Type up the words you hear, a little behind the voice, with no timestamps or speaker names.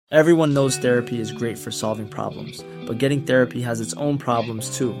Everyone knows therapy is great for solving problems, but getting therapy has its own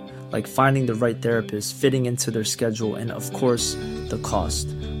problems too, like finding the right therapist, fitting into their schedule, and of course, the cost.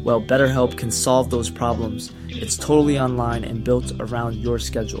 Well, BetterHelp can solve those problems. It's totally online and built around your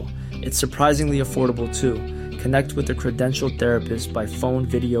schedule. It's surprisingly affordable too. Connect with a credentialed therapist by phone,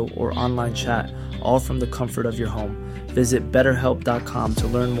 video, or online chat, all from the comfort of your home. Visit BetterHelp.com to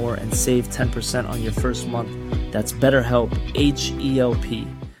learn more and save 10% on your first month. That's BetterHelp, H-E-L-P.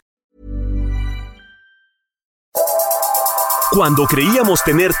 Cuando creíamos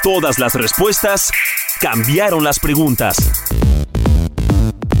tener todas las respuestas, cambiaron las preguntas.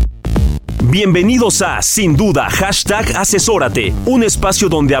 Bienvenidos a Sin Duda, #Asesórate, un espacio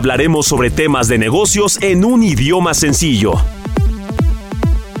donde hablaremos sobre temas de negocios en un idioma sencillo.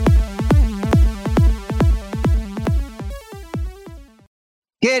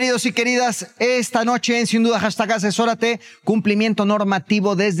 Queridos y queridas, esta noche en Sin Duda #Asesórate, cumplimiento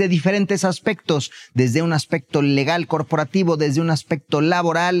normativo desde diferentes aspectos, desde un aspecto legal corporativo, desde un aspecto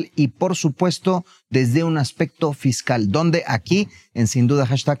laboral y por supuesto desde un aspecto fiscal, donde aquí en Sin Duda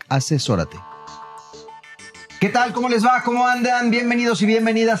 #Asesórate. ¿Qué tal? ¿Cómo les va? ¿Cómo andan? Bienvenidos y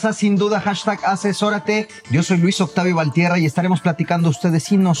bienvenidas a Sin Duda #Asesórate. Yo soy Luis Octavio Valtierra y estaremos platicando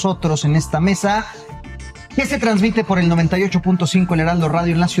ustedes y nosotros en esta mesa, que se transmite por el 98.5 El Heraldo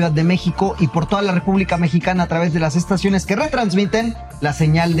Radio en la Ciudad de México y por toda la República Mexicana a través de las estaciones que retransmiten la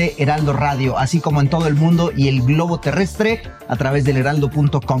señal de Heraldo Radio, así como en todo el mundo y el globo terrestre a través del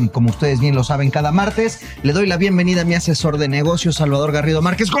heraldo.com. Como ustedes bien lo saben, cada martes le doy la bienvenida a mi asesor de negocios, Salvador Garrido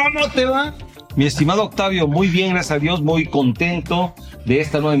Márquez. ¿Cómo te va? Mi estimado Octavio, muy bien, gracias a Dios, muy contento de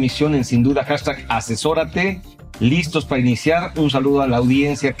esta nueva emisión en Sin Duda #Asesórate. Listos para iniciar. Un saludo a la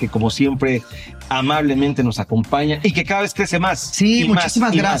audiencia que como siempre amablemente nos acompaña y que cada vez crece más. Sí,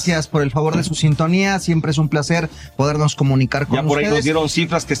 muchísimas gracias por el favor de su sintonía. Siempre es un placer podernos comunicar con ustedes. Ya por ahí nos dieron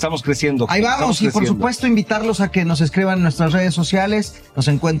cifras que estamos creciendo. Ahí vamos, y por supuesto invitarlos a que nos escriban en nuestras redes sociales. Nos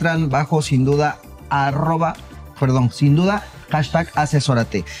encuentran bajo Sin Duda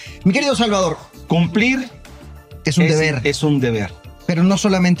 #Asesórate. Mi querido Salvador, cumplir es un deber. Es un deber. Pero no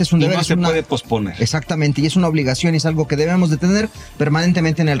solamente es un deber, no se puede posponer. Exactamente, y es una obligación y es algo que debemos de tener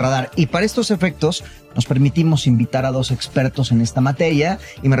permanentemente en el radar. Y para estos efectos nos permitimos invitar a dos expertos en esta materia,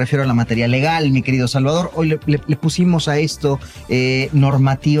 y me refiero a la materia legal, mi querido Salvador. Hoy le pusimos a esto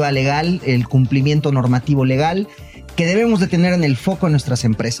normativa legal, el cumplimiento normativo legal que debemos de tener en el foco de nuestras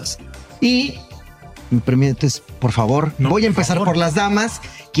empresas. Y me permites, por favor, voy a empezar por las damas.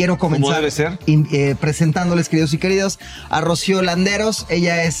 Quiero comenzar debe ser. Presentándoles, queridos y queridas, a Rocío Landeros.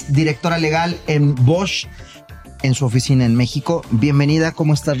 Ella es directora legal en Bosch, en su oficina en México. Bienvenida,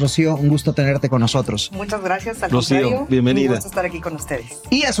 ¿cómo estás, Rocío? Un gusto tenerte con nosotros. Muchas gracias, al Rocío, contrario. bienvenida. Un gusto estar aquí con ustedes.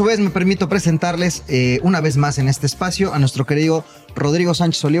 Y a su vez me permito presentarles una vez más en este espacio a nuestro querido Rodrigo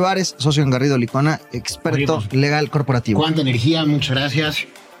Sánchez Olivares, socio en Garrido Licona, experto legal corporativo. Cuánta energía, muchas gracias.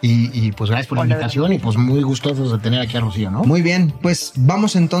 Y pues gracias por la invitación y pues muy gustosos de tener aquí a Rocío, ¿no? Muy bien, pues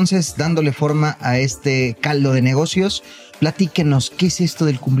vamos entonces dándole forma a este caldo de negocios. Platíquenos, ¿qué es esto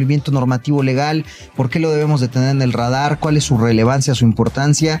del cumplimiento normativo legal? ¿Por qué lo debemos de tener en el radar? ¿Cuál es su relevancia, su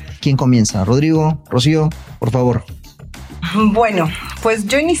importancia? ¿Quién comienza? ¿Rodrigo? ¿Rocío? Por favor. Bueno, pues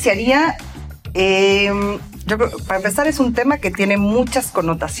yo iniciaría... yo creo, para empezar, es un tema que tiene muchas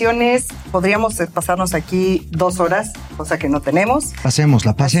connotaciones. Podríamos pasarnos aquí 2 horas, cosa que no tenemos.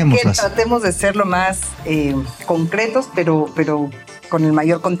 Pasémoslas. Tratemos de ser lo más concretos, pero con el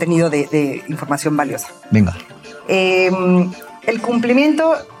mayor contenido de información valiosa. Venga. El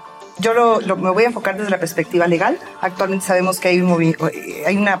cumplimiento, yo me voy a enfocar desde la perspectiva legal. Actualmente sabemos que hay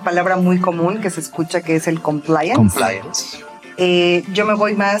una palabra muy común que se escucha, que es el compliance. Yo me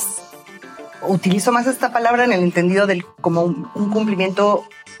voy utilizo más esta palabra en el entendido como un cumplimiento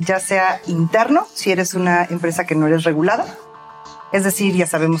ya sea interno, si eres una empresa que no eres regulada. Es decir, ya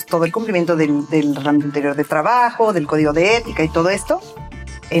sabemos todo el cumplimiento del reglamento interior de trabajo, del código de ética y todo esto.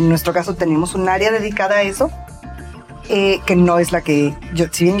 En nuestro caso tenemos un área dedicada a eso, que no es la que...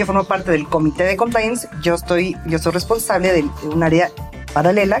 si bien yo formo parte del comité de compliance, yo soy responsable de un área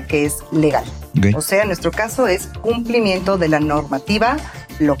paralela que es legal. Okay. O sea, en nuestro caso es cumplimiento de la normativa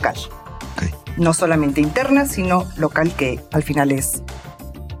local. No solamente interna, sino local, que al final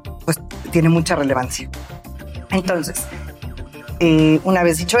tiene mucha relevancia. Entonces, una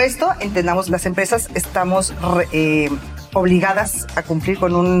vez dicho esto, entendamos, las empresas estamos obligadas a cumplir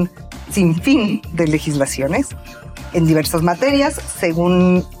con un sinfín de legislaciones en diversas materias,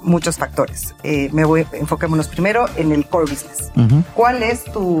 según muchos factores. Enfoquémonos primero en el core business. Uh-huh. ¿Cuál es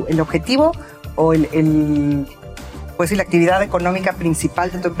el objetivo o la actividad económica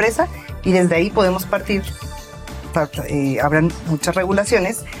principal de tu empresa? Y desde ahí podemos partir. Habrán muchas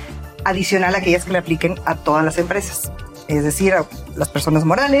regulaciones, adicional a aquellas que le apliquen a todas las empresas, es decir, a las personas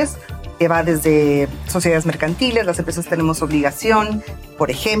morales, que va desde sociedades mercantiles. Las empresas tenemos obligación, por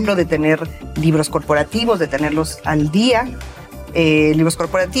ejemplo, de tener libros corporativos, de tenerlos al día. Libros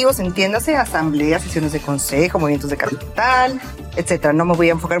corporativos, entiéndase, asambleas, sesiones de consejo, movimientos de capital, etcétera. No me voy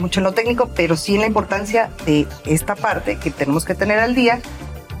a enfocar mucho en lo técnico, pero sí en la importancia de esta parte que tenemos que tener al día,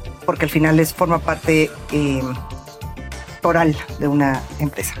 porque al final forma parte oral de una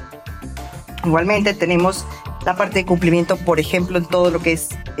empresa. Igualmente tenemos la parte de cumplimiento, por ejemplo, en todo lo que es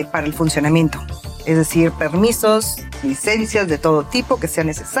para el funcionamiento, es decir, permisos, licencias de todo tipo que sean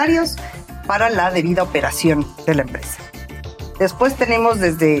necesarios para la debida operación de la empresa. Después tenemos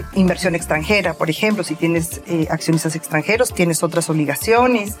desde inversión extranjera, por ejemplo, si tienes accionistas extranjeros, tienes otras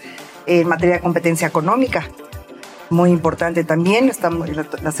obligaciones en materia de competencia económica. Muy importante también,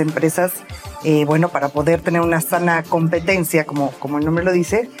 las empresas, para poder tener una sana competencia, como el nombre lo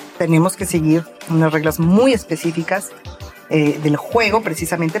dice, tenemos que seguir unas reglas muy específicas del juego,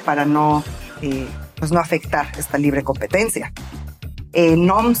 precisamente para no afectar esta libre competencia.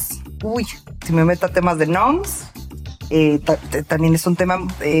 NOMS, si me meto a temas de NOMS, también es un tema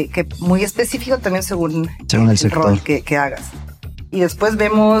que muy específico, también según el sector. Rol que hagas. Y después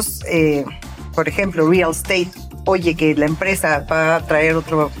vemos, por ejemplo, real estate. Oye, que la empresa va a traer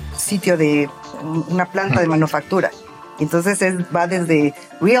otro sitio de una planta de manufactura. Entonces va desde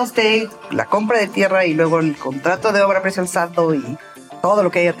real estate, la compra de tierra y luego el contrato de obra a precio alzado y todo lo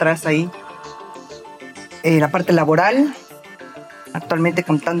que hay atrás ahí. La parte laboral, actualmente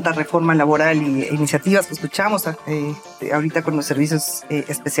con tanta reforma laboral e iniciativas que escuchamos ahorita con los servicios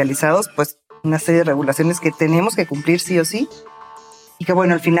especializados, pues una serie de regulaciones que tenemos que cumplir sí o sí. Y que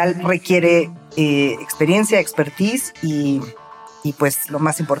al final requiere experiencia, expertise y pues lo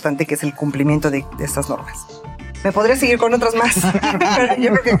más importante que es el cumplimiento de estas normas. Me podría seguir con otras más, pero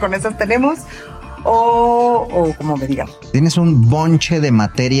yo creo que con esas tenemos o como me digan. Tienes un bonche de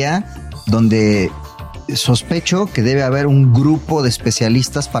materia donde sospecho que debe haber un grupo de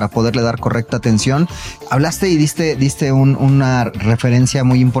especialistas para poderle dar correcta atención. Hablaste y diste una referencia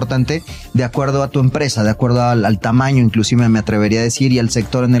muy importante de acuerdo a tu empresa, de acuerdo al tamaño, inclusive me atrevería a decir, y al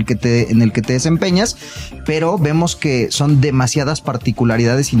sector en el que te desempeñas, pero vemos que son demasiadas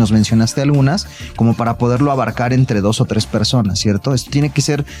particularidades y nos mencionaste algunas como para poderlo abarcar entre 2 o 3 personas, ¿cierto? Esto tiene que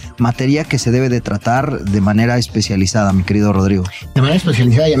ser materia que se debe de tratar de manera especializada, mi querido Rodrigo. De manera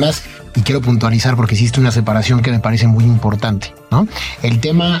especializada y además, y quiero puntualizar porque existe una separación que me parece muy importante, ¿no?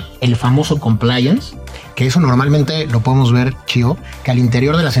 El famoso compliance, que eso normalmente lo podemos ver, Chío, que al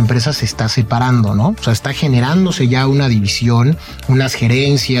interior de las empresas se está separando, ¿no? O sea, está generándose ya una división, unas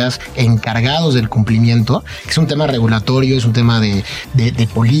gerencias, encargados del cumplimiento, que es un tema regulatorio, es un tema de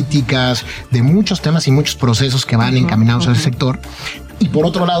políticas, de muchos temas y muchos procesos que van encaminados a ese sector. Y por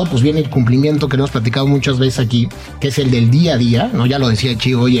otro lado, pues viene el cumplimiento que lo hemos platicado muchas veces aquí, que es el del día a día, ¿no? Ya lo decía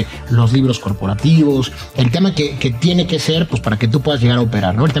Chío, oye, los libros corporativos, el tema que tiene que ser, pues para que tú puedas llegar a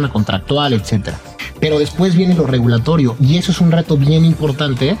operar, ¿no? El tema contractual, etcétera. Pero después viene lo regulatorio y eso es un reto bien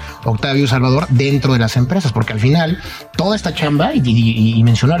importante, Octavio y Salvador, dentro de las empresas, porque al final toda esta chamba, y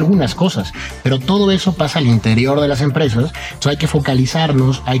mencionó algunas cosas, pero todo eso pasa al interior de las empresas, entonces hay que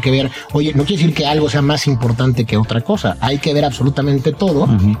focalizarnos, hay que ver, oye, no quiere decir que algo sea más importante que otra cosa, hay que ver absolutamente todo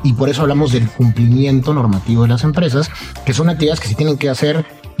y por eso hablamos del cumplimiento normativo de las empresas, que son actividades que se tienen que hacer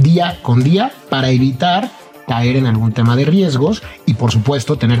día con día para evitar caer en algún tema de riesgos y por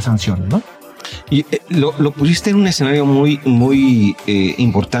supuesto tener sanciones, ¿no? Y lo pusiste en un escenario muy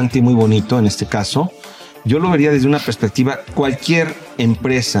importante y muy bonito en este caso. Yo lo vería desde una perspectiva, cualquier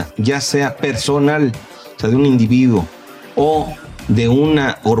empresa, ya sea personal, o sea, de un individuo o de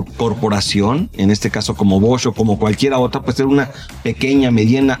una corporación, en este caso como Bosch o como cualquiera otra, puede ser una pequeña,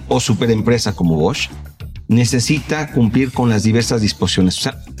 mediana o superempresa como Bosch, necesita cumplir con las diversas disposiciones. O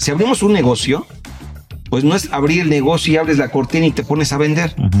sea, si abrimos un negocio, pues no es abrir el negocio y abres la cortina y te pones a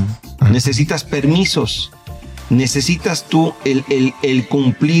vender. Necesitas permisos, necesitas tú el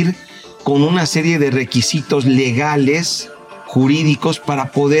cumplir con una serie de requisitos legales, jurídicos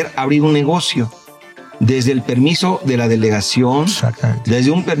para poder abrir un negocio. Desde el permiso de la delegación,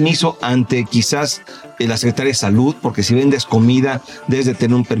 desde un permiso ante quizás la Secretaría de Salud, porque si vendes comida debes de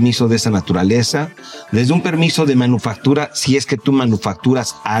tener un permiso de esa naturaleza, desde un permiso de manufactura, si es que tú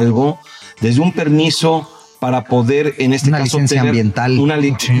manufacturas algo, desde un permiso para poder, en este caso, licencia tener ambiental,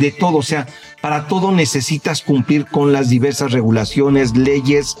 de todo. O sea, para todo necesitas cumplir con las diversas regulaciones,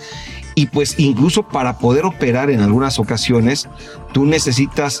 leyes, y pues incluso para poder operar en algunas ocasiones, tú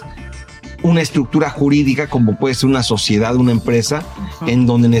necesitas una estructura jurídica como puede ser una sociedad, una empresa, en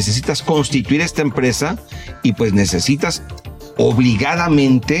donde necesitas constituir esta empresa y pues necesitas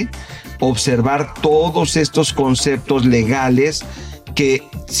obligadamente observar todos estos conceptos legales que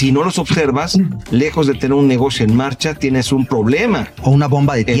si no los observas, lejos de tener un negocio en marcha, tienes un problema. O una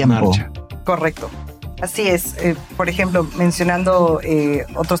bomba de tiempo. Marcha. Correcto. Así es. Por ejemplo, mencionando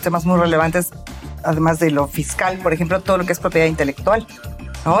otros temas muy relevantes, además de lo fiscal, por ejemplo, todo lo que es propiedad intelectual,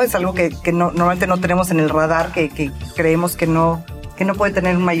 ¿no? Es algo que normalmente no tenemos en el radar, que creemos que no puede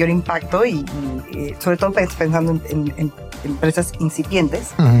tener un mayor impacto y sobre todo pensando en empresas incipientes.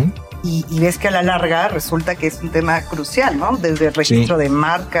 Uh-huh. Y ves que a la larga resulta que es un tema crucial, ¿no? Desde el registro de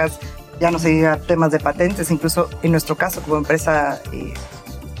marcas, ya no se diga temas de patentes, incluso en nuestro caso como empresa,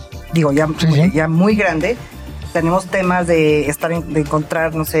 ya muy grande, tenemos temas de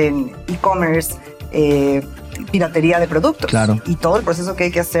encontrar, no sé, en e-commerce, piratería de productos. Claro. Y todo el proceso que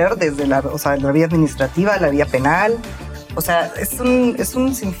hay que hacer desde la vía administrativa, la vía penal. O sea, es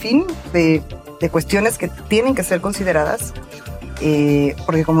un sinfín de cuestiones que tienen que ser consideradas.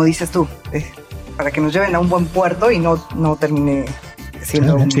 Porque como dices tú, para que nos lleven a un buen puerto y no termine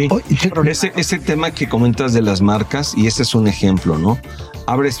siendo un problema. Ese tema que comentas de las marcas, y ese es un ejemplo, ¿no?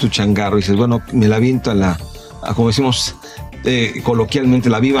 Abres tu changarro y dices, bueno, me la aviento a como decimos coloquialmente,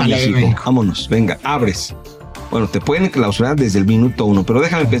 la Viva México. Vámonos, venga, abres. Bueno, te pueden clausurar desde el minuto 1, pero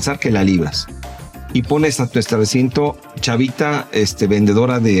déjame pensar que la libras. Y pones a tu establecimiento chavita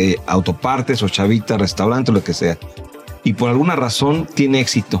vendedora de autopartes o chavita restaurante o lo que sea. Y por alguna razón tiene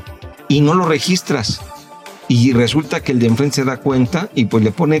éxito y no lo registras y resulta que el de enfrente se da cuenta y pues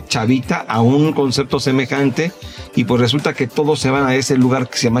le pone chavita a un concepto semejante y pues resulta que todos se van a ese lugar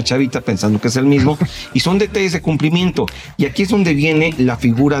que se llama chavita pensando que es el mismo y son detalles de cumplimiento. Y aquí es donde viene la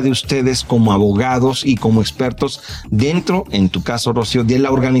figura de ustedes como abogados y como expertos dentro, en tu caso Rocío, de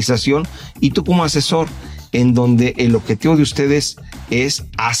la organización y tú como asesor, en donde el objetivo de ustedes es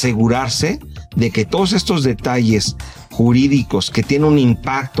asegurarse de que todos estos detalles jurídicos que tienen un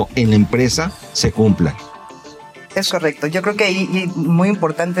impacto en la empresa se cumplan. Es correcto. Yo creo que ahí muy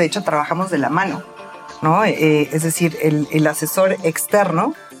importante, de hecho, trabajamos de la mano, ¿no? Es decir, el asesor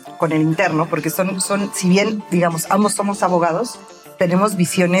externo con el interno, porque son si bien, digamos, ambos somos abogados, tenemos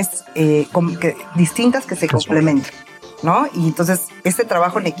visiones distintas que se complementan, ¿no? Y entonces, este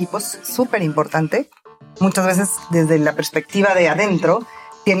trabajo en equipo es súper importante. Muchas veces, desde la perspectiva de adentro,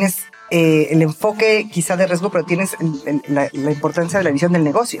 tienes el enfoque quizá de riesgo, pero tienes la importancia de la visión del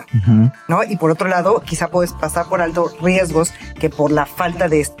negocio, uh-huh, ¿no? Y por otro lado, quizá puedes pasar por alto riesgos que por la falta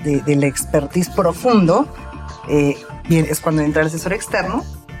de la expertise profundo, es cuando entra el asesor externo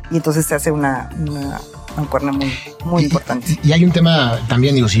y entonces se hace una mancuerna muy importante. Y hay un tema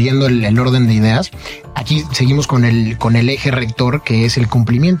también, siguiendo el orden de ideas, aquí seguimos con el eje rector que es el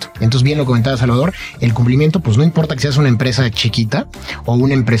cumplimiento. Entonces, bien lo comentaba Salvador, el cumplimiento, pues no importa que seas una empresa chiquita o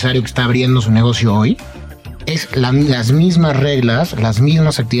un empresario que está abriendo su negocio hoy, es las mismas reglas, las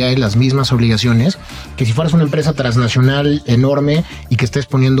mismas actividades, las mismas obligaciones que si fueras una empresa transnacional enorme y que estés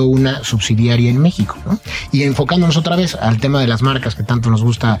poniendo una subsidiaria en México, ¿no? Y enfocándonos otra vez al tema de las marcas que tanto nos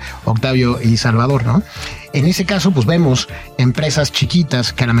gusta Octavio y Salvador, ¿no? En ese caso, pues vemos empresas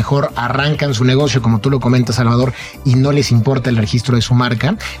chiquitas que a lo mejor arrancan su negocio, como tú lo comentas, Salvador, y no les importa el registro de su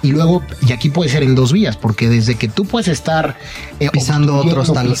marca. Y luego, y aquí puede ser en dos vías, porque desde que tú puedes estar pisando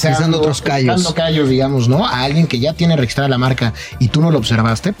otros callos, digamos, ¿no? A alguien que ya tiene registrada la marca y tú no lo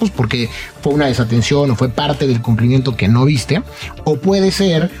observaste, pues porque fue una desatención o fue parte del cumplimiento que no viste. O puede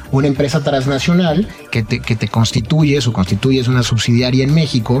ser una empresa transnacional que te constituyes una subsidiaria en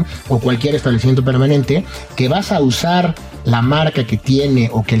México o cualquier establecimiento permanente que vas a usar la marca que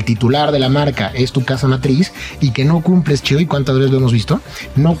tiene o que el titular de la marca es tu casa matriz y que no cumples, Chio, ¿y cuántas veces lo hemos visto?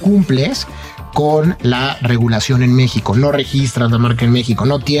 No cumples con la regulación en México, no registras la marca en México,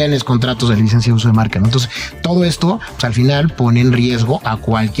 no tienes contratos de licencia de uso de marca, ¿no? Entonces, todo esto, pues, al final pone en riesgo a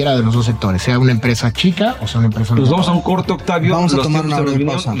cualquiera de los dos sectores, sea una empresa chica o sea una empresa... Nos vamos a un corte, Octavio. Vamos a tomar una breve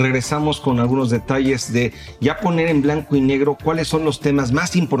pausa. Regresamos con algunos detalles de ya poner en blanco y negro cuáles son los temas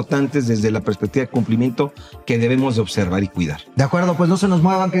más importantes desde la perspectiva de cumplimiento que debemos de observar y cuidar. De acuerdo, pues no se nos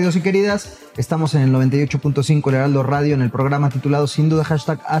muevan, queridos y queridas. Estamos en el 98.5 El Heraldo Radio en el programa titulado Sin Duda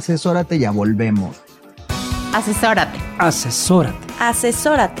 #Asesórate. Ya volvemos. Asesórate. Asesórate.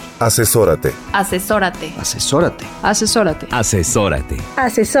 Asesórate. Asesórate. Asesórate. Asesórate. Asesórate. Asesórate.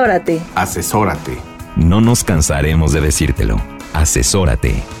 Asesórate. Asesórate. No nos cansaremos de decírtelo.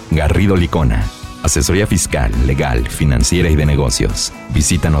 Asesórate. Garrido Licona. Asesoría fiscal, legal, financiera y de negocios.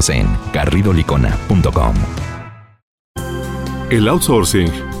 Visítanos en garridolicona.com. El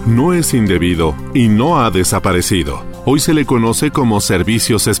outsourcing no es indebido y no ha desaparecido. Hoy se le conoce como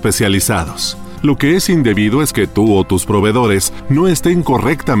servicios especializados. Lo que es indebido es que tú o tus proveedores no estén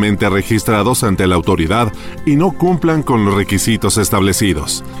correctamente registrados ante la autoridad y no cumplan con los requisitos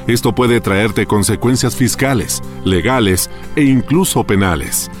establecidos. Esto puede traerte consecuencias fiscales, legales e incluso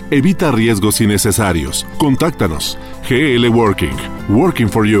penales. Evita riesgos innecesarios. Contáctanos. GL Working. Working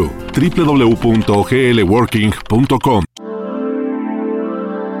for you. www.glworking.com.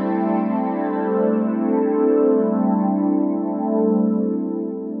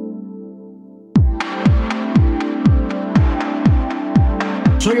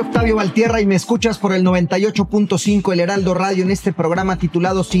 Soy Octavio Valtierra y me escuchas por el 98.5 El Heraldo Radio en este programa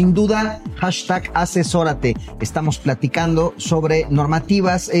titulado Sin Duda, #asesórate. Estamos platicando sobre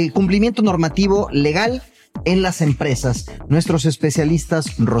normativas, cumplimiento normativo legal en las empresas. Nuestros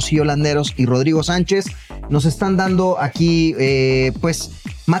especialistas Rocío Landeros y Rodrigo Sánchez nos están dando aquí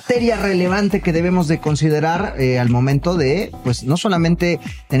materia relevante que debemos de considerar al momento de no solamente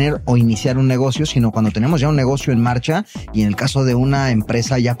tener o iniciar un negocio, sino cuando tenemos ya un negocio en marcha y en el caso de una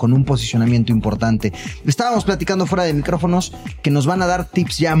empresa ya con un posicionamiento importante. Estábamos platicando fuera de micrófonos que nos van a dar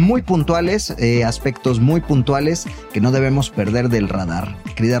tips ya muy puntuales, aspectos muy puntuales que no debemos perder del radar.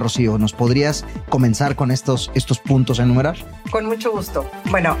 Querida Rocío, ¿nos podrías comenzar con estos puntos a enumerar? Con mucho gusto.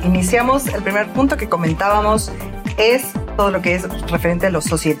 Bueno, iniciamos. El primer punto que comentábamos es todo lo que es referente a lo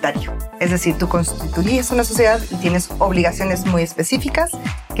societario. Es decir, tú constituyes una sociedad y tienes obligaciones muy específicas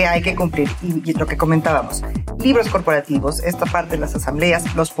que hay que cumplir. Y lo que comentábamos, libros corporativos, esta parte de las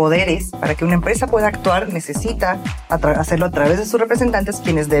asambleas, los poderes. Para que una empresa pueda actuar necesita hacerlo a través de sus representantes,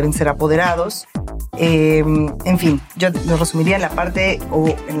 quienes deben ser apoderados. En fin, yo lo resumiría en la parte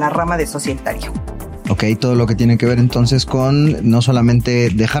o en la rama de societario. Ok, todo lo que tiene que ver entonces con no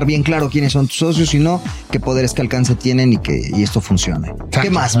solamente dejar bien claro quiénes son tus socios, sino qué poderes, qué alcance tienen y esto funcione. Exacto. ¿Qué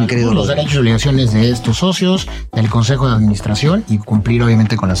más, mi querido? Los derechos y obligaciones de estos socios, del Consejo de Administración y cumplir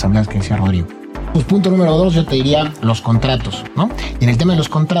obviamente con las asambleas que decía Rodrigo. Pues punto número 2, yo te diría los contratos, ¿no? Y en el tema de los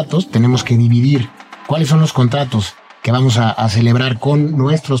contratos tenemos que dividir cuáles son los contratos que vamos a celebrar con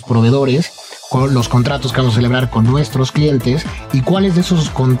nuestros proveedores, con los contratos que vamos a celebrar con nuestros clientes y cuáles de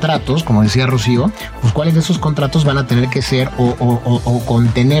esos contratos, como decía Rocío, pues cuáles de esos contratos van a tener que ser o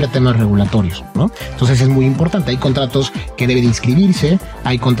contener temas regulatorios, ¿no? Entonces es muy importante. Hay contratos que deben inscribirse,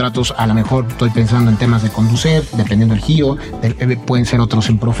 hay contratos, a lo mejor estoy pensando en temas de Conducef, dependiendo del giro, pueden ser otros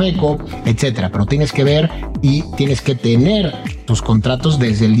en Profeco, etcétera, pero tienes que ver y tienes que tener tus contratos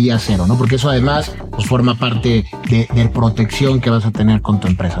desde el día cero, ¿no? Porque eso además pues forma parte de protección que vas a tener con tu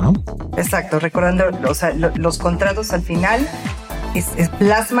empresa, ¿no? Exacto, recordando, los contratos al final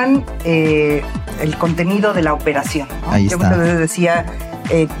plasman el contenido de la operación, ¿no? Ahí yo está. muchas veces decía,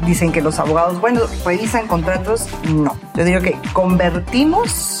 dicen que los abogados, revisan contratos. No, yo digo que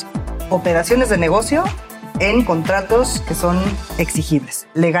convertimos operaciones de negocio en contratos que son exigibles,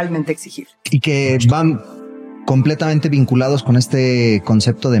 legalmente exigibles. Y que van completamente vinculados con este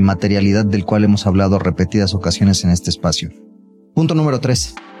concepto de materialidad del cual hemos hablado repetidas ocasiones en este espacio. Punto número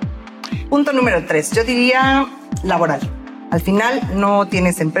 3. Punto número 3, yo diría laboral. Al final no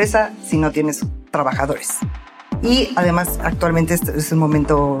tienes empresa si no tienes trabajadores. Y además actualmente este es un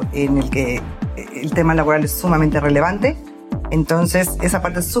momento en el que el tema laboral es sumamente relevante. Entonces esa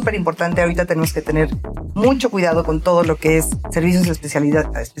parte es súper importante. Ahorita tenemos que tener mucho cuidado con todo lo que es servicios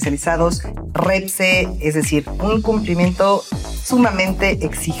especializados, REPSE, es decir, un cumplimiento sumamente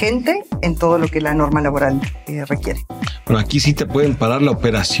exigente en todo lo que la norma laboral requiere. Bueno, aquí sí te pueden parar la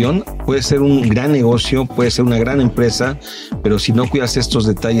operación, puede ser un gran negocio, puede ser una gran empresa, pero si no cuidas estos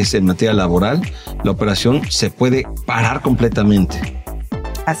detalles en materia laboral, la operación se puede parar completamente.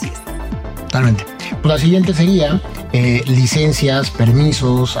 Así es. Totalmente. Pues la siguiente sería licencias,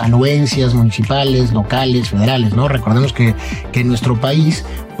 permisos, anuencias municipales, locales, federales, ¿no? Recordemos que en nuestro país,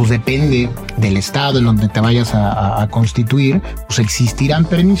 pues depende del estado en donde te vayas a constituir, pues existirán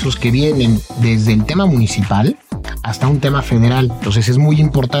permisos que vienen desde el tema municipal hasta un tema federal. Entonces es muy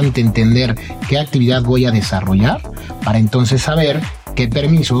importante entender qué actividad voy a desarrollar para entonces saber qué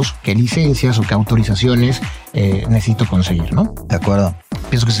permisos, qué licencias o qué autorizaciones necesito conseguir, ¿no? De acuerdo.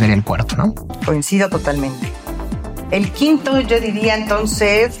 Pienso que ese sería el cuarto, ¿no? Coincido totalmente. El quinto, yo diría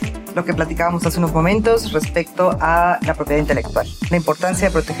entonces lo que platicábamos hace unos momentos respecto a la propiedad intelectual. La importancia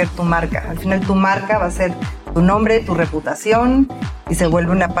de proteger tu marca. Al final tu marca va a ser tu nombre, tu reputación y se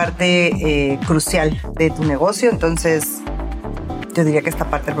vuelve una parte crucial de tu negocio. Entonces yo diría que esta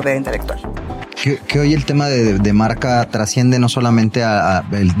parte de propiedad intelectual. Que hoy el tema de marca trasciende no solamente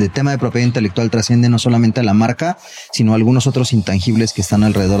el tema de propiedad intelectual trasciende no solamente a la marca, sino a algunos otros intangibles que están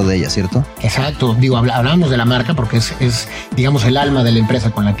alrededor de ella, ¿cierto? Exacto. Digo, hablamos de la marca porque es, digamos, el alma de la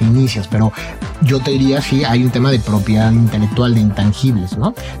empresa con la que inicias, pero yo te diría, sí, hay un tema de propiedad intelectual, de intangibles,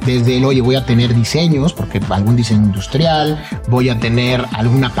 ¿no? Desde el, oye, voy a tener diseños, porque algún diseño industrial, voy a tener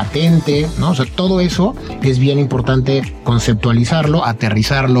alguna patente, ¿no? O sea, todo eso es bien importante conceptualizarlo,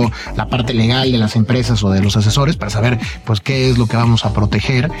 aterrizarlo, la parte legal de las empresas o de los asesores para saber, pues, qué es lo que vamos a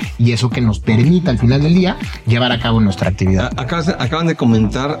proteger y eso que nos permita al final del día llevar a cabo nuestra actividad. Acaban de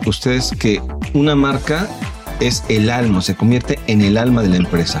comentar ustedes que una marca es el alma, se convierte en el alma de la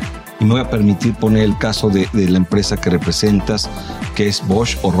empresa. Y me voy a permitir poner el caso de la empresa que representas, que es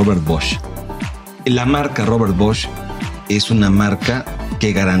Bosch o Robert Bosch. La marca Robert Bosch es una marca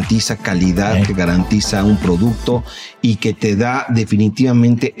que garantiza calidad, que garantiza un producto y que te da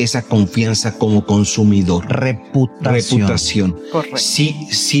definitivamente esa confianza como consumidor. Reputación. Correcto.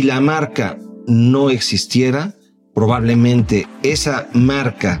 Si la marca no existiera, probablemente esa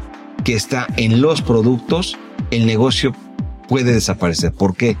marca que está en los productos, el negocio puede desaparecer.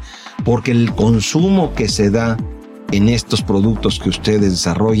 ¿Por qué? Porque el consumo que se da en estos productos que ustedes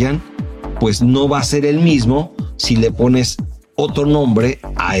desarrollan, pues no va a ser el mismo si le pones otro nombre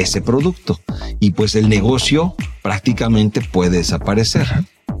a ese producto. Y pues el negocio prácticamente puede desaparecer.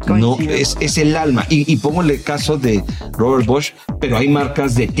 No, es el alma. Y pongo el caso de Robert Bosch, pero hay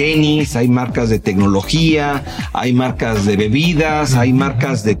marcas de tenis, hay marcas de tecnología, hay marcas de bebidas, hay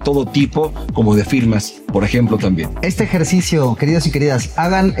marcas de todo tipo, como de firmas, por ejemplo, también. Este ejercicio, queridos y queridas,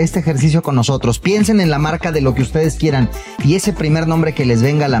 hagan este ejercicio con nosotros. Piensen en la marca de lo que ustedes quieran y ese primer nombre que les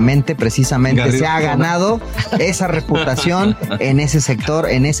venga a la mente precisamente se ha ganado esa reputación en ese sector,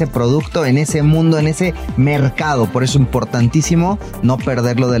 en ese producto, en ese mundo, en ese mercado. Por eso es importantísimo no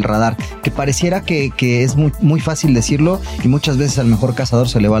perderlo del radar, que pareciera que es muy fácil decirlo y muchas veces al mejor cazador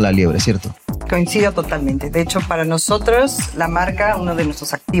se le va la liebre, ¿cierto? Coincido totalmente. De hecho, para nosotros, la marca, uno de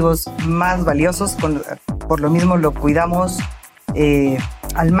nuestros activos más valiosos, por lo mismo lo cuidamos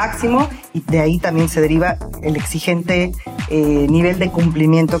al máximo y de ahí también se deriva el exigente nivel de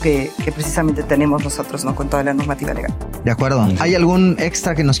cumplimiento que precisamente tenemos nosotros, ¿no? Con toda la normativa legal. De acuerdo. ¿Hay algún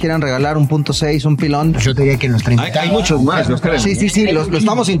extra que nos quieran regalar? ¿Un punto 6, un pilón? Yo te diría que nuestra invitada... Hay muchos más, ¿no creen? Sí, lo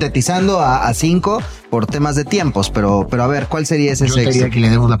estamos sintetizando a 5 por temas de tiempos, pero a ver, ¿cuál sería ese extra? Yo te diría que le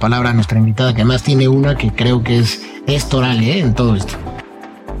demos la palabra a nuestra invitada, que además tiene una que creo que es toral, en todo esto.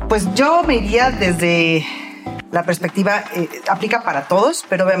 Pues yo me iría desde la perspectiva, aplica para todos,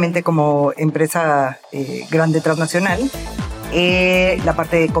 pero obviamente como empresa grande transnacional, la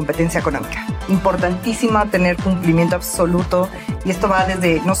parte de competencia económica. Importantísima tener cumplimiento absoluto y esto va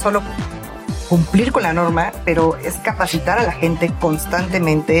desde no solo cumplir con la norma, pero es capacitar a la gente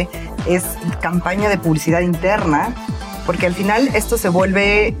constantemente, es campaña de publicidad interna, porque al final esto se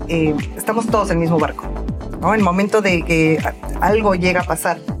vuelve, estamos todos en el mismo barco, ¿no? En el momento de que algo llega a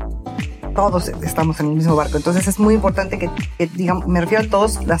pasar, todos estamos en el mismo barco. Entonces es muy importante que digamos, me refiero a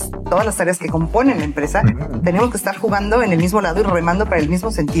todas las áreas que componen la empresa, tenemos que estar jugando en el mismo lado y remando para el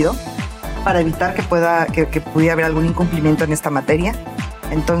mismo sentido para evitar que pudiera haber algún incumplimiento en esta materia.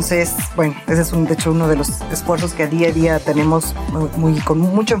 Entonces, bueno, ese es de hecho uno de los esfuerzos que a día tenemos con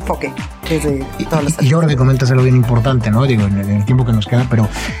mucho enfoque desde todas las áreas. Y yo creo que comentas algo bien importante, ¿no? Digo, en el tiempo que nos queda, pero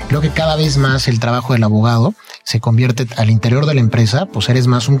creo que cada vez más el trabajo del abogado se convierte al interior de la empresa, pues eres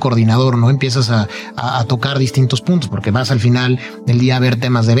más un coordinador, ¿no? Empiezas a tocar distintos puntos, porque vas al final del día a ver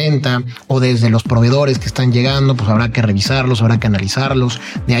temas de venta o desde los proveedores que están llegando, pues habrá que revisarlos, habrá que analizarlos.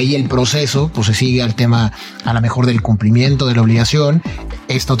 De ahí el proceso, pues se sigue al tema a lo mejor del cumplimiento de la obligación,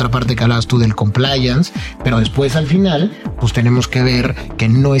 esta otra parte que hablabas tú del compliance, pero después al final, pues tenemos que ver que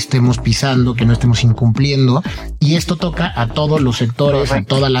no estemos pisando, que no estemos incumpliendo, y esto toca a todos los sectores,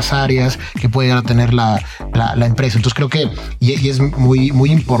 correcto, a todas las áreas que puede llegar a tener la empresa. Entonces creo que y es muy,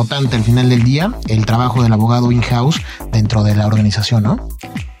 muy importante al final del día el trabajo del abogado in-house dentro de la organización, ¿no?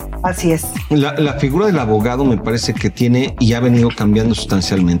 Así es. La figura del abogado me parece que tiene y ha venido cambiando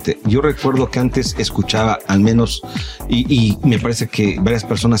sustancialmente. Yo recuerdo que antes escuchaba al menos, y me parece que varias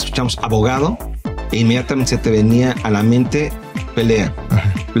personas escuchamos abogado e inmediatamente se te venía a la mente pelea,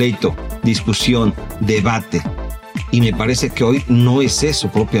 pleito, discusión, debate. Y me parece que hoy no es eso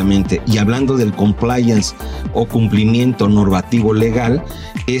propiamente. Y hablando del compliance o cumplimiento normativo legal,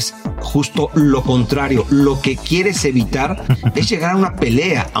 es justo lo contrario. Lo que quieres evitar es llegar a una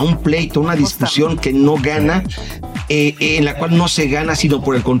pelea, a un pleito, una discusión que no gana, en la cual no se gana, sino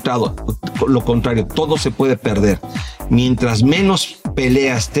por el contrario. Lo contrario, todo se puede perder. Mientras menos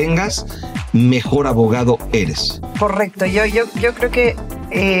peleas tengas, mejor abogado eres. Correcto. Yo creo que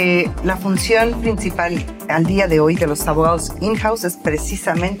La función principal al día de hoy de los abogados in-house es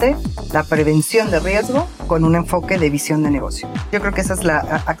precisamente la prevención de riesgo con un enfoque de visión de negocio. Yo creo que esa es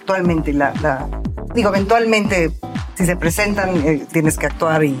actualmente digo, eventualmente si se presentan tienes que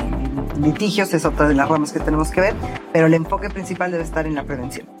actuar y litigios es otra de las ramas que tenemos que ver, pero el enfoque principal debe estar en la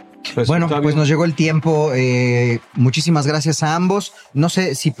prevención. Bueno, pues nos llegó el tiempo. Muchísimas gracias a ambos. No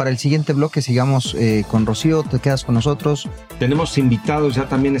sé si para el siguiente bloque sigamos con Rocío, te quedas con nosotros. Tenemos invitados ya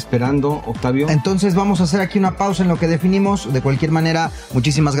también esperando, Octavio. Entonces vamos a hacer aquí una pausa en lo que definimos. De cualquier manera,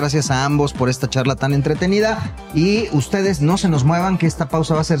 muchísimas gracias a ambos por esta charla tan entretenida. Y ustedes no se nos muevan, que esta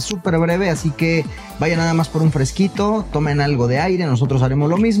pausa va a ser súper breve, así que vayan nada más por un fresquito, tomen algo de aire, nosotros haremos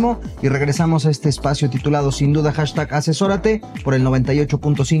lo mismo y regresamos a este espacio titulado Sin Duda #Asesórate por el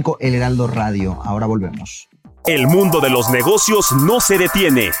 98.5 El Heraldo Radio. Ahora volvemos. El mundo de los negocios no se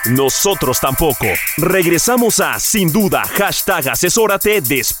detiene, nosotros tampoco. Regresamos a Sin Duda #Asesórate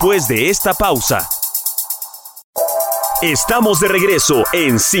después de esta pausa. Estamos de regreso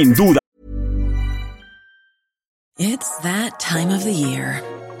en Sin Duda. It's that time of the year.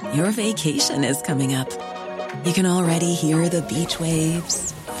 Your vacation is coming up. You can already hear the beach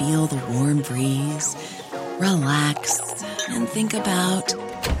waves, feel the warm breeze, relax, and think about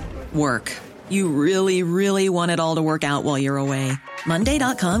work. You really, really want it all to work out while you're away.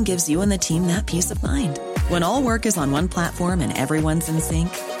 Monday.com gives you and the team that peace of mind. When all work is on one platform and everyone's in sync,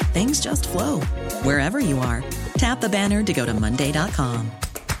 things just flow. Wherever you are, tap the banner to go to Monday.com.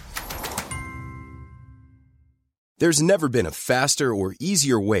 There's never been a faster or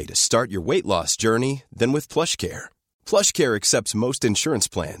easier way to start your weight loss journey than with PlushCare. PlushCare accepts most insurance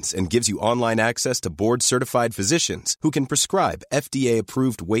plans and gives you online access to board-certified physicians who can prescribe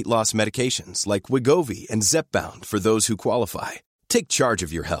FDA-approved weight loss medications like Wegovy and Zepbound for those who qualify. Take charge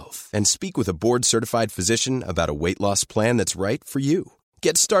of your health and speak with a board-certified physician about a weight loss plan that's right for you.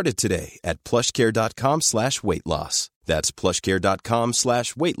 Get started today at plushcare.com/weight loss. That's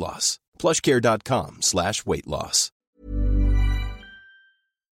plushcare.com/weight loss. plushcare.com/weight loss.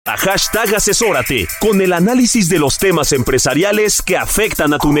 A #Asesórate con el análisis de los temas empresariales que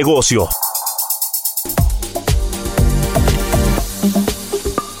afectan a tu negocio.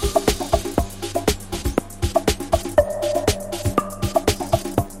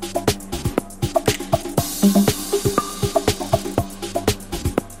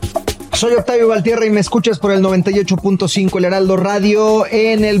 Soy Octavio Valtierra y me escuchas por el 98.5 El Heraldo Radio.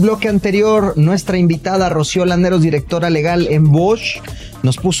 En el bloque anterior, nuestra invitada Rocío Landeros, directora legal en Bosch,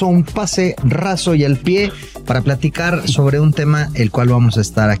 nos puso un pase raso y al pie para platicar sobre un tema el cual vamos a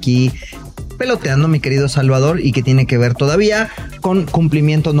estar aquí peloteando, mi querido Salvador, y que tiene que ver todavía con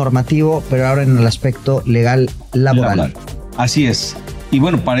cumplimiento normativo, pero ahora en el aspecto legal laboral. Así es. Y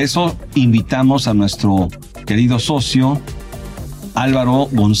bueno, para eso invitamos a nuestro querido socio Álvaro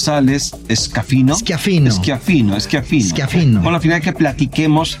González Esquiafino. Con la finalidad que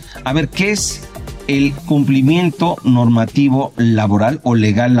platiquemos a ver qué es el cumplimiento normativo laboral o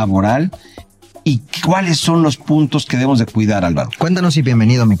legal laboral y cuáles son los puntos que debemos de cuidar, Álvaro. Cuéntanos y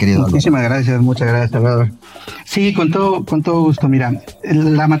bienvenido, mi querido Álvaro. Muchísimas gracias, muchas gracias, Salvador. Sí, con todo gusto. Mira,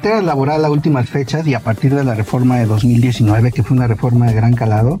 la materia laboral a últimas fechas y a partir de la reforma de 2019, que fue una reforma de gran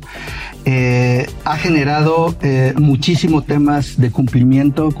calado, ha generado muchísimos temas de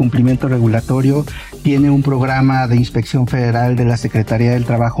cumplimiento regulatorio. Tiene un programa de inspección federal de la Secretaría del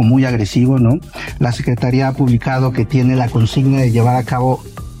Trabajo muy agresivo, ¿no? La Secretaría ha publicado que tiene la consigna de llevar a cabo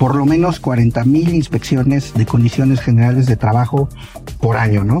por lo menos 40,000 inspecciones de condiciones generales de trabajo por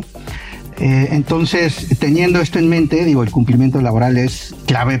año, ¿no? Entonces, teniendo esto en mente, digo, el cumplimiento laboral es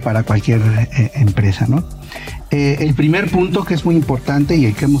clave para cualquier empresa, ¿no? El primer punto que es muy importante y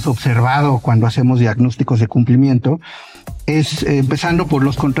el que hemos observado cuando hacemos diagnósticos de cumplimiento es empezando por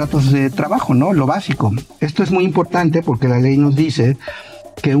los contratos de trabajo, ¿no? Lo básico. Esto es muy importante porque la ley nos dice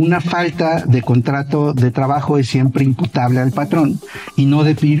que una falta de contrato de trabajo es siempre imputable al patrón y no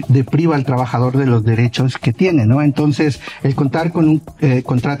depriva al trabajador de los derechos que tiene, ¿no? Entonces, el contar con un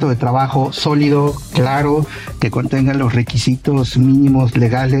contrato de trabajo sólido, claro, que contenga los requisitos mínimos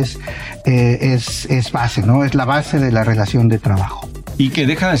legales, es base, ¿no? Es la base de la relación de trabajo. Y que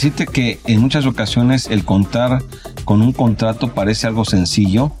deja de decirte que en muchas ocasiones el contar con un contrato parece algo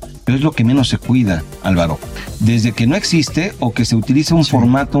sencillo, pero es lo que menos se cuida, Álvaro. Desde que no existe o que se utiliza un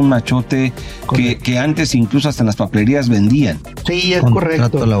formato, un machote que antes incluso hasta en las papelerías vendían. Sí, es correcto.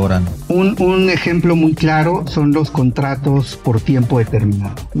 Contrato laboral. Un ejemplo muy claro son los contratos por tiempo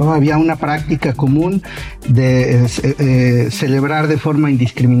determinado, ¿no? Había una práctica común de celebrar de forma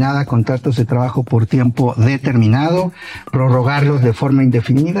indiscriminada contratos de trabajo por tiempo determinado, prorrogarlos de forma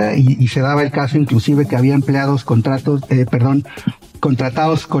indefinida y se daba el caso inclusive que había empleados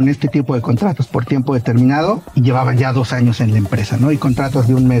contratados con este tipo de contratos por tiempo determinado y llevaban ya 2 años en la empresa, ¿no? Y contratos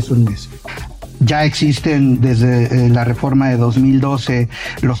de un mes. Ya existen desde la reforma de 2012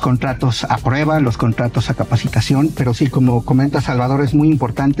 los contratos a prueba, los contratos a capacitación, pero sí, como comenta Salvador, es muy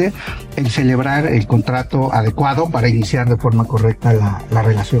importante el celebrar el contrato adecuado para iniciar de forma correcta la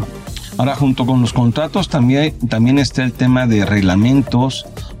relación. Ahora, junto con los contratos también está el tema de reglamentos,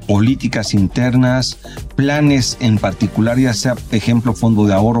 políticas internas, planes en particular, ya sea, por ejemplo, fondo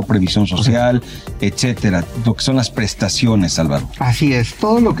de ahorro, previsión social, etcétera, lo que son las prestaciones, Álvaro. Así es,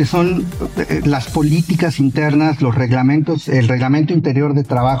 todo lo que son las políticas internas, los reglamentos, el reglamento interior de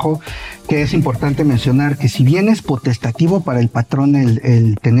trabajo, que es importante mencionar que si bien es potestativo para el patrón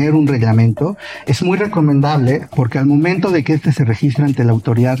el tener un reglamento, es muy recomendable porque al momento de que este se registra ante la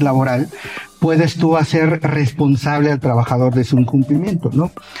autoridad laboral, puedes tú hacer responsable al trabajador de su incumplimiento,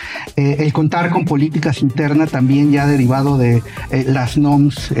 ¿no? El contar con políticas internas también ya derivado de las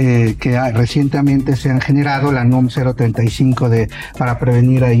NOMs que recientemente se han generado, la NOM 035 para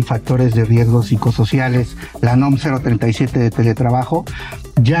prevenir ahí factores de riesgo psicosociales, la NOM 037 de teletrabajo,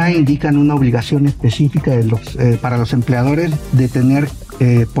 ya indican una obligación específica para los empleadores de tener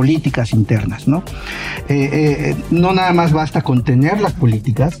políticas internas, ¿no? No nada más basta con tener las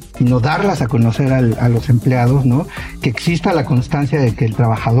políticas, sino darlas a conocer a los empleados, ¿no? Que exista la constancia de que el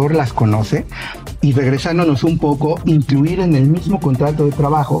trabajador las conoce y, regresándonos un poco, incluir en el mismo contrato de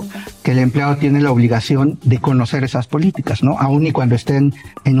trabajo que el empleado tiene la obligación de conocer esas políticas, ¿no? Aun y cuando estén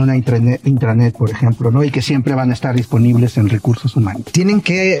en una intranet, por ejemplo, ¿no? Y que siempre van a estar disponibles en recursos humanos. ¿Tienen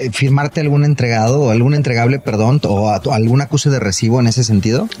que firmarte algún entregado o algún entregable, perdón, o algún acuse de recibo en ese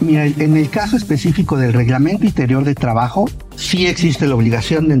sentido? Mira, en el caso específico del reglamento interior de trabajo, sí existe la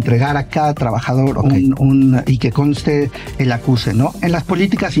obligación de entregar a cada trabajador y que conste el acuse, ¿no? En las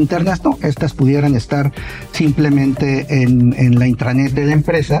políticas internas, no, estas pudieran estar simplemente en la intranet de la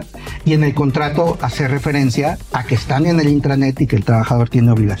empresa y en el contrato hacer referencia a que están en el intranet y que el trabajador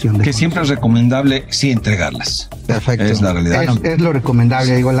tiene obligación de que conocer. Siempre es recomendable sí entregarlas. Perfecto. Es la realidad. Es lo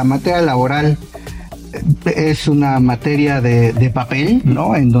recomendable. Digo, la materia laboral es una materia de papel,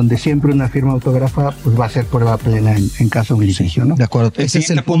 ¿no? En donde siempre una firma autógrafa pues va a ser prueba plena en caso de litigio, ¿no? De acuerdo. Ese es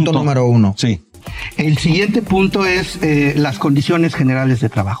el punto número 1. Sí. El siguiente punto es las condiciones generales de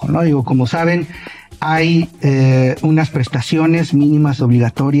trabajo, ¿no? Digo, como saben, hay unas prestaciones mínimas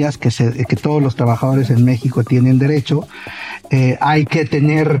obligatorias que todos los trabajadores en México tienen derecho. Hay que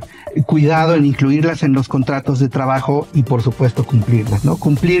tener cuidado en incluirlas en los contratos de trabajo y, por supuesto, cumplirlas, ¿no?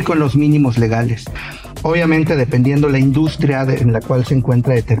 Cumplir con los mínimos legales. Obviamente, dependiendo la industria en la cual se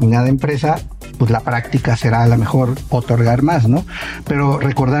encuentra determinada empresa, pues la práctica será a lo mejor otorgar más, ¿no? Pero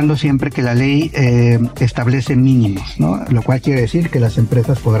recordando siempre que la ley establece mínimos, ¿no? Lo cual quiere decir que las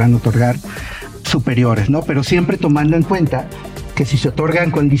empresas podrán otorgar superiores, ¿no? Pero siempre tomando en cuenta que si se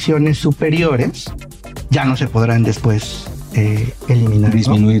otorgan condiciones superiores, ya no se podrán después eliminar,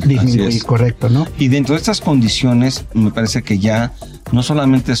 disminuir, correcto, ¿no? Y dentro de estas condiciones me parece que ya no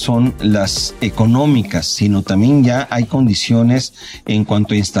solamente son las económicas, sino también ya hay condiciones en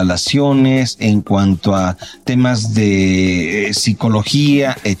cuanto a instalaciones, en cuanto a temas de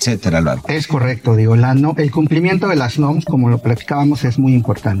psicología, etcétera. Es correcto, digo, el cumplimiento de las NOMs, como lo platicábamos, es muy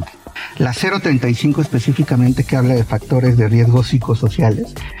importante. La 035 específicamente, que habla de factores de riesgo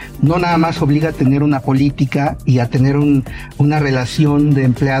psicosociales, no nada más obliga a tener una política y a tener una relación de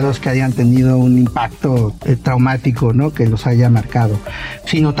empleados que hayan tenido un impacto traumático, ¿no? Que los haya marcado,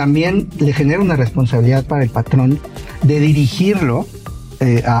 sino también le genera una responsabilidad para el patrón de dirigirlo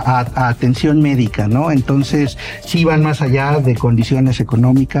a atención médica, ¿no? Entonces, sí van más allá de condiciones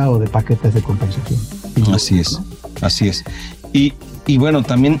económicas o de paquetes de compensación. Así es. Y bueno,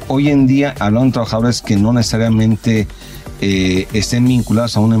 también hoy en día hablan de trabajadores que no necesariamente estén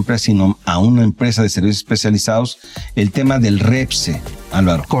vinculados a una empresa, sino a una empresa de servicios especializados, el tema del REPSE,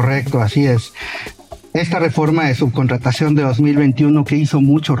 Álvaro. Correcto, así es. Esta reforma de subcontratación de 2021 que hizo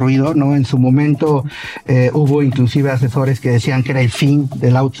mucho ruido, ¿no? En su momento hubo inclusive asesores que decían que era el fin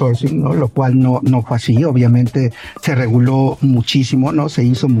del outsourcing, ¿no? Lo cual no fue así. Obviamente se reguló muchísimo, ¿no? Se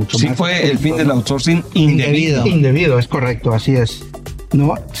hizo mucho más. Sí, fue el fin del outsourcing indebido. Indebido, es correcto, así es.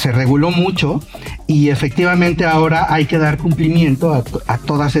 ¿No? Se reguló mucho y efectivamente ahora hay que dar cumplimiento a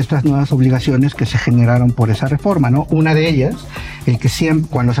todas estas nuevas obligaciones que se generaron por esa reforma, ¿no? Una de ellas, el que siempre,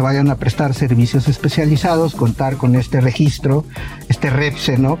 cuando se vayan a prestar servicios especializados, contar con este registro, este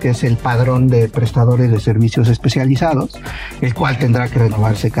REPSE, ¿no? Que es el padrón de prestadores de servicios especializados, el cual tendrá que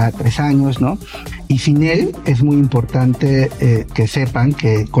renovarse cada 3 años, ¿no? Y sin él es muy importante que sepan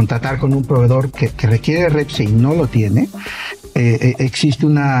que contratar con un proveedor que requiere REPSE y no lo tiene, existe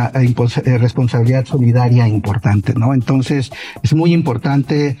una responsabilidad solidaria importante, ¿no? Entonces, es muy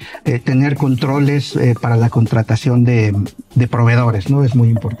importante tener controles para la contratación de proveedores, ¿no? Es muy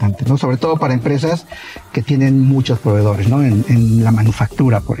importante, ¿no? Sobre todo para empresas que tienen muchos proveedores, ¿no? En la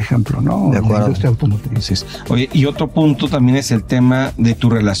manufactura, por ejemplo, ¿no? De acuerdo. En la industria automotriz. Oye, y otro punto también es el tema de tu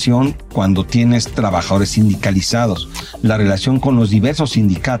relación cuando tienes trabajadores sindicalizados, la relación con los diversos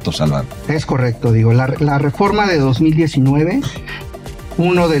sindicatos, Álvaro. Es correcto, digo, la reforma de 2019,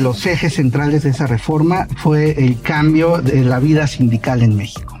 uno de los ejes centrales de esa reforma fue el cambio de la vida sindical en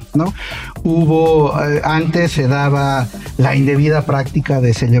México, ¿no? Antes se daba la indebida práctica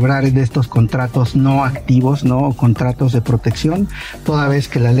de celebrar de estos contratos no activos, ¿no? Contratos de protección, toda vez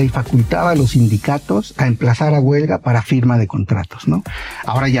que la ley facultaba a los sindicatos a emplazar a huelga para firma de contratos, ¿no?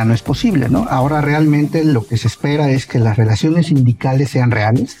 Ahora ya no es posible, ¿no? Ahora realmente lo que se espera es que las relaciones sindicales sean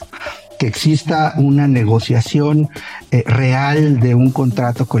reales, que exista una negociación real de un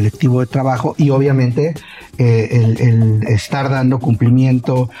contrato colectivo de trabajo y obviamente el estar dando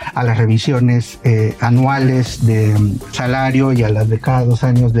cumplimiento a las revisiones anuales de salario y a las de cada 2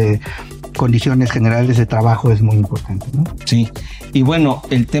 años de condiciones generales de trabajo es muy importante, ¿no? Sí, y bueno,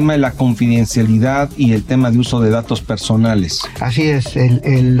 el tema de la confidencialidad y el tema de uso de datos personales. Así es,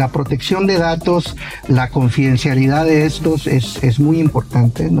 la protección de datos, la confidencialidad de estos es muy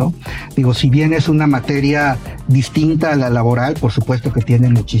importante, ¿no? Digo, si bien es una materia distinta a la laboral, por supuesto que tiene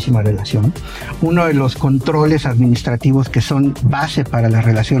muchísima relación. Uno de los controles administrativos que son base para las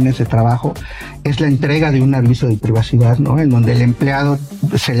relaciones de trabajo es la entrega de un aviso de privacidad, ¿no? En donde el empleado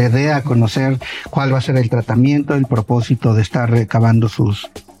se le dé a conocer cuál va a ser el tratamiento, el propósito de estar recabando sus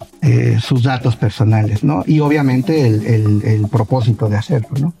datos personales, ¿no? Y obviamente el propósito de hacerlo,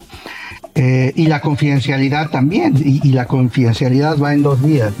 ¿no? Y la confidencialidad también, y la confidencialidad va en 2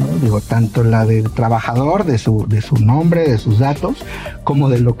 vías, ¿no? Digo, tanto la del trabajador, de su nombre, de sus datos, como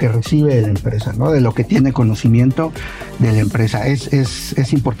de lo que recibe de la empresa, ¿no? De lo que tiene conocimiento de la empresa.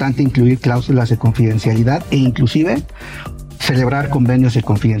 Es importante incluir cláusulas de confidencialidad e inclusive celebrar convenios de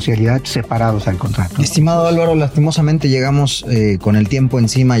confidencialidad separados al contrato. Estimado Álvaro, lastimosamente llegamos con el tiempo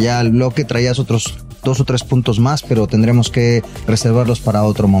encima ya al bloque. Traías otros 2 o 3 puntos más, pero tendremos que reservarlos para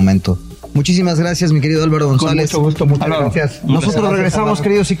otro momento. Muchísimas gracias, mi querido Álvaro González. Con mucho gusto, muchas gracias. Nosotros regresamos, Álvaro,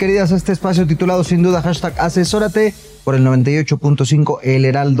 queridos y queridas, a este espacio titulado Sin Duda, #asesórate, por el 98.5 El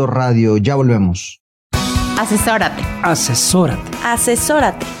Heraldo Radio. Ya volvemos. Asesórate. Asesórate.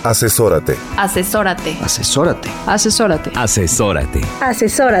 Asesórate. Asesórate. Asesórate. Asesórate. Asesórate. Asesórate.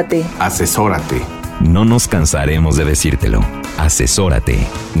 Asesórate. Asesórate. No nos cansaremos de decírtelo. Asesórate.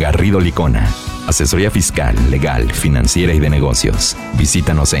 Garrido Licona. Asesoría fiscal, legal, financiera y de negocios.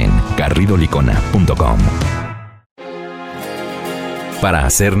 Visítanos en garridolicona.com. Para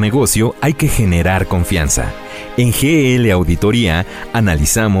hacer negocio hay que generar confianza. En GL Auditoría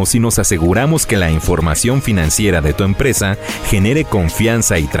analizamos y nos aseguramos que la información financiera de tu empresa genere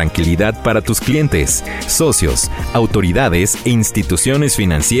confianza y tranquilidad para tus clientes, socios, autoridades e instituciones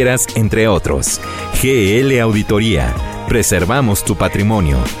financieras, entre otros. GL Auditoría. Preservamos tu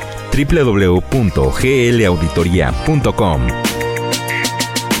patrimonio. www.glauditoria.com.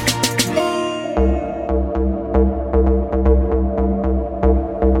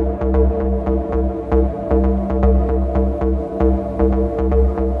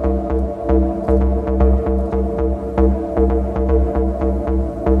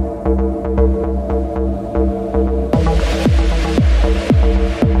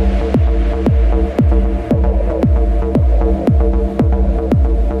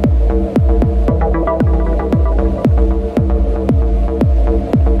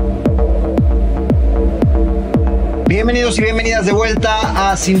 Bienvenidos y bienvenidas de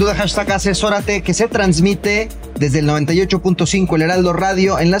vuelta a Sin Duda #asesórate, que se transmite desde el 98.5 El Heraldo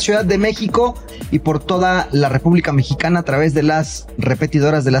Radio en la Ciudad de México y por toda la República Mexicana a través de las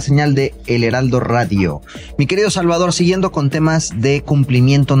repetidoras de la señal de El Heraldo Radio. Mi querido Salvador, siguiendo con temas de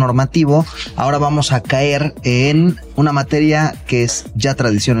cumplimiento normativo, ahora vamos a caer en una materia que es ya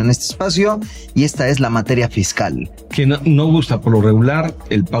tradición en este espacio, y esta es la materia fiscal. Que no gusta por lo regular,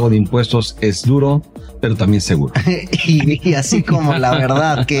 el pago de impuestos es duro, pero también seguro. y así como la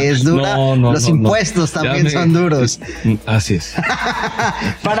verdad que es dura, los impuestos también son duros. Así es.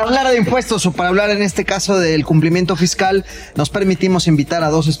 Para hablar de impuestos, o para hablar en este caso del cumplimiento fiscal, nos permitimos invitar a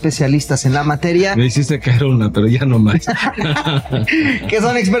 2 especialistas en la materia. Me hiciste caer una, pero ya no más. Que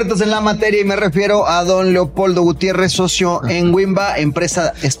son expertos en la materia, y me refiero a don Leopoldo Gutiérrez, es socio en Wimba,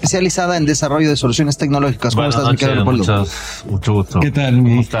 empresa especializada en desarrollo de soluciones tecnológicas. ¿Cómo estás, mi querido Leopoldo? Mucho gusto. ¿Qué tal,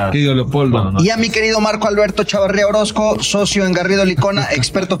 mi querido Leopoldo? Y a mi querido Marco Alberto Chavarría Orozco, socio en Garrido Licona,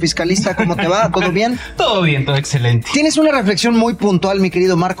 experto fiscalista. ¿Cómo te va? ¿Todo bien? Todo bien, todo excelente. Tienes una reflexión muy puntual, mi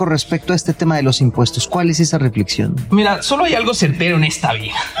querido Marco, respecto a este tema de los impuestos. ¿Cuál es esa reflexión? Mira, solo hay algo certero en esta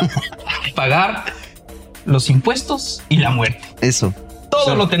vida. Pagar los impuestos y la muerte. Eso.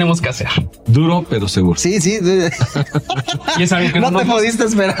 Todo lo tenemos que hacer. Duro, pero seguro. Sí. Y es algo que no te pudiste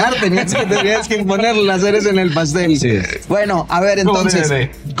esperar, tenías que poner las ceres en el pastel. Sí. Bueno, a ver, entonces,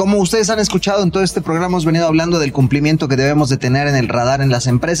 como ustedes han escuchado en todo este programa, hemos venido hablando del cumplimiento que debemos de tener en el radar en las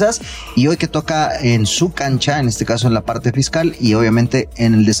empresas, y hoy que toca en su cancha, en este caso en la parte fiscal y obviamente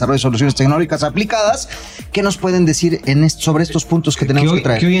en el desarrollo de soluciones tecnológicas aplicadas, ¿qué nos pueden decir sobre estos puntos que tenemos que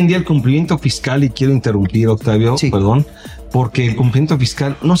traer? Que hoy en día el cumplimiento fiscal, y quiero interrumpir, Octavio, perdón, porque el cumplimiento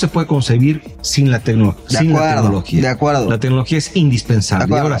fiscal no se puede concebir sin la tecnología. De acuerdo. La tecnología es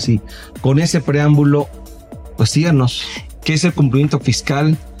indispensable. Y ahora sí, con ese preámbulo, pues díganos, ¿qué es el cumplimiento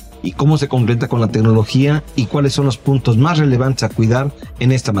fiscal y cómo se completa con la tecnología y cuáles son los puntos más relevantes a cuidar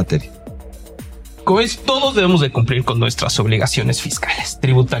en esta materia? Como es, todos debemos de cumplir con nuestras obligaciones fiscales,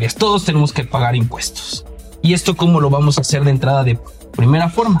 tributarias. Todos tenemos que pagar impuestos. ¿Y esto cómo lo vamos a hacer de entrada de primera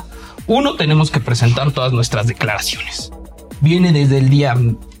forma? Uno, tenemos que presentar todas nuestras declaraciones. Viene desde el día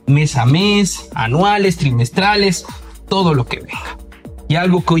mes a mes, anuales, trimestrales, todo lo que venga. Y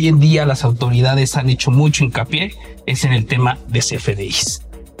algo que hoy en día las autoridades han hecho mucho hincapié es en el tema de CFDIs,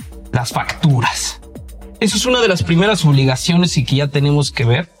 las facturas. Eso es una de las primeras obligaciones y que ya tenemos que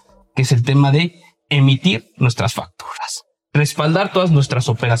ver, que es el tema de emitir nuestras facturas, respaldar todas nuestras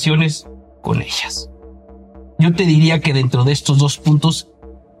operaciones con ellas. Yo te diría que dentro de estos dos puntos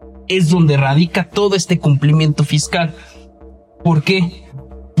es donde radica todo este cumplimiento fiscal. ¿Por qué?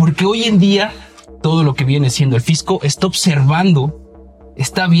 Porque hoy en día todo lo que viene siendo el fisco está observando,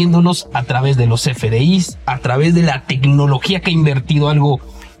 está viéndonos a través de los FDIs, a través de la tecnología que ha invertido, algo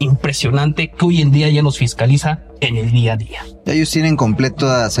impresionante que hoy en día ya nos fiscaliza en el día a día. Ellos tienen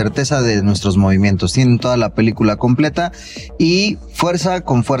completa certeza de nuestros movimientos, tienen toda la película completa y fuerza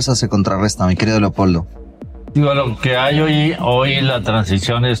con fuerza se contrarresta, mi querido Leopoldo. Digo, lo que hay hoy la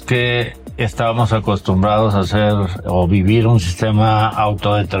transición es que estábamos acostumbrados a hacer o vivir un sistema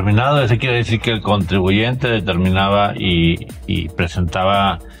autodeterminado. Eso quiere decir que el contribuyente determinaba y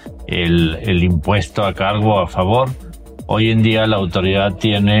presentaba el impuesto a cargo o a favor. Hoy en día la autoridad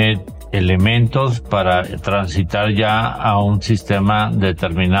tiene elementos para transitar ya a un sistema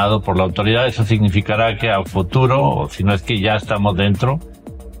determinado por la autoridad. Eso significará que a futuro, o si no es que ya estamos dentro,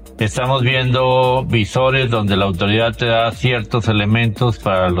 estamos viendo visores donde la autoridad te da ciertos elementos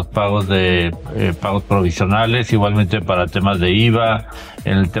para los pagos de pagos provisionales, igualmente para temas de IVA.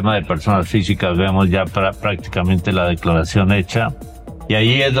 En el tema de personas físicas vemos ya prácticamente la declaración hecha. Y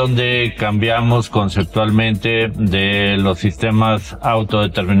ahí es donde cambiamos conceptualmente de los sistemas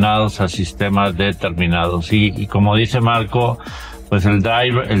autodeterminados a sistemas determinados. Y como dice Marco, pues el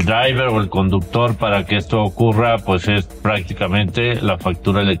driver o el conductor para que esto ocurra, pues es prácticamente la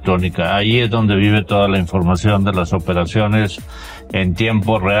factura electrónica. Ahí es donde vive toda la información de las operaciones en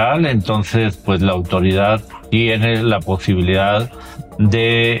tiempo real. Entonces, pues la autoridad tiene la posibilidad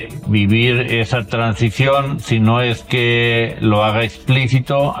de vivir esa transición, si no es que lo haga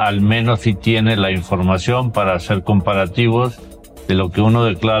explícito, al menos si tiene la información para hacer comparativos de lo que uno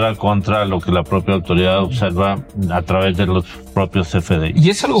declara contra lo que la propia autoridad observa a través de los propios CFDI. Y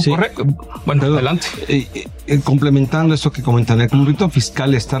es algo correcto. Bueno, adelante. Complementando eso que comentan, el cumplimiento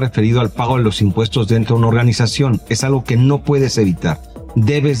fiscal está referido al pago de los impuestos dentro de una organización. Es algo que no puedes evitar.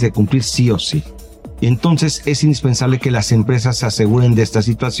 Debes de cumplir sí o sí. Y entonces es indispensable que las empresas se aseguren de esta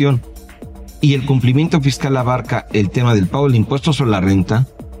situación. Y el cumplimiento fiscal abarca el tema del pago de impuestos sobre la renta,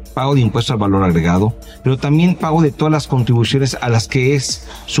 pago de impuestos al valor agregado, pero también pago de todas las contribuciones a las que es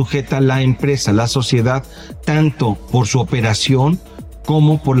sujeta la empresa, la sociedad, tanto por su operación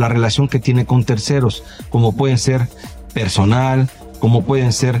como por la relación que tiene con terceros, como pueden ser personal, como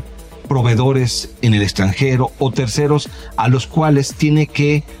pueden ser proveedores en el extranjero o terceros a los cuales tiene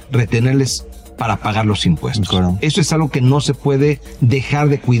que retenerles para pagar los impuestos. Claro. Eso es algo que no se puede dejar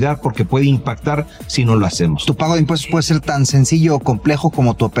de cuidar porque puede impactar si no lo hacemos. Tu pago de impuestos puede ser tan sencillo o complejo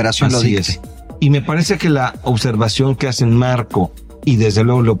como tu operación lo dice. Y me parece que la observación que hacen Marco y desde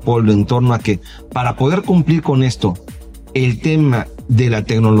luego Leopoldo en torno a que para poder cumplir con esto, el tema de la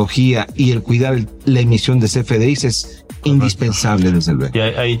tecnología y el cuidar la emisión de CFDIs es indispensable, desde luego. Y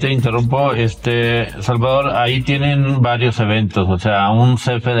ahí te interrumpo, Salvador, ahí tienen varios eventos, o sea, un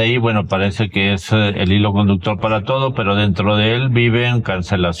CFDI, bueno, parece que es el hilo conductor para todo, pero dentro de él viven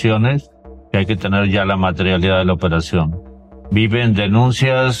cancelaciones, que hay que tener ya la materialidad de la operación. Viven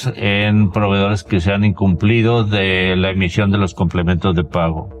denuncias en proveedores que se han incumplido de la emisión de los complementos de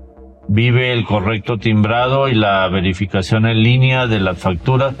pago. Vive el correcto timbrado y la verificación en línea de las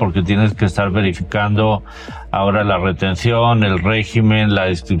facturas, porque tienes que estar verificando ahora la retención, el régimen, la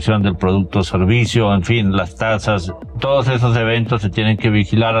descripción del producto o servicio, en fin, las tasas. Todos esos eventos se tienen que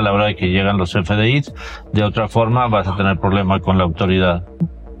vigilar a la hora de que llegan los FDIs. De otra forma vas a tener problema con la autoridad.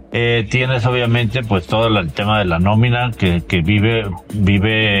 Tienes obviamente pues todo el tema de la nómina que vive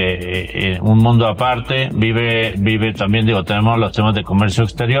un mundo aparte, vive también, tenemos los temas de comercio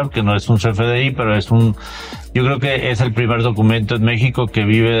exterior, que no es un CFDI, pero yo creo que es el primer documento en México que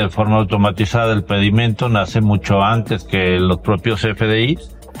vive de forma automatizada. El pedimento nace mucho antes que los propios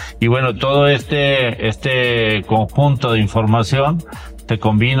CFDIs. Y bueno, todo este conjunto de información se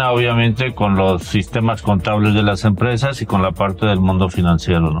combina obviamente con los sistemas contables de las empresas y con la parte del mundo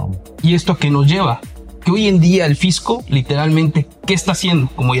financiero, ¿no? Y esto que nos lleva, que hoy en día el fisco, literalmente, ¿qué está haciendo?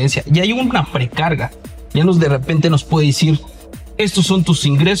 Como ya decía, ya hay una precarga. Ya de repente nos puede decir, estos son tus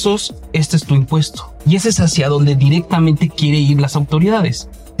ingresos, este es tu impuesto. Y ese es hacia donde directamente quiere ir las autoridades.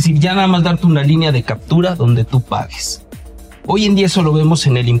 Es decir, ya nada más darte una línea de captura donde tú pagues. Hoy en día eso lo vemos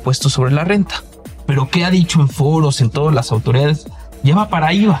en el impuesto sobre la renta. Pero ¿qué ha dicho en foros, en todas las autoridades? Ya va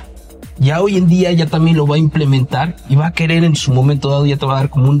para IVA. Ya hoy en día ya también lo va a implementar y va a querer en su momento dado, ya te va a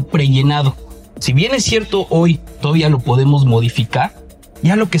dar como un prellenado. Si bien es cierto, hoy todavía lo podemos modificar,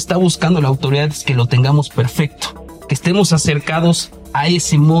 ya lo que está buscando la autoridad es que lo tengamos perfecto, que estemos acercados a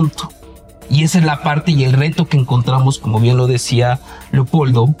ese monto. Y esa es la parte y el reto que encontramos, como bien lo decía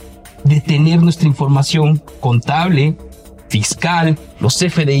Leopoldo, de tener nuestra información contable, fiscal, los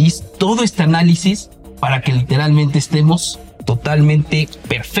FDIs, todo este análisis para que literalmente estemos totalmente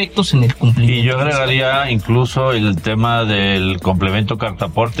perfectos en el cumplimiento. Y yo agregaría incluso el tema del complemento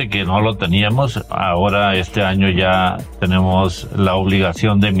cartaporte, que no lo teníamos. Ahora este año ya tenemos la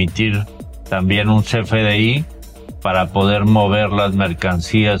obligación de emitir también un CFDI para poder mover las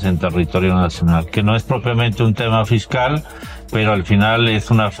mercancías en territorio nacional, que no es propiamente un tema fiscal, pero al final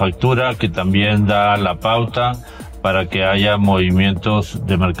es una factura que también da la pauta para que haya movimientos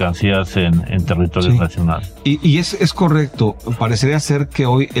de mercancías en territorio nacional. Y es correcto. Parecería ser que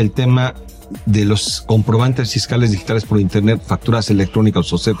hoy el tema de los comprobantes fiscales digitales por internet, facturas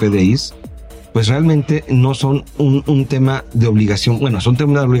electrónicas o CFDIs, pues realmente no son un tema de obligación. Bueno, son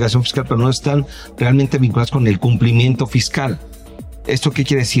temas de obligación fiscal, pero no están realmente vinculados con el cumplimiento fiscal. ¿Esto qué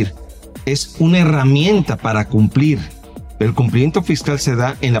quiere decir? Es una herramienta para cumplir. El cumplimiento fiscal se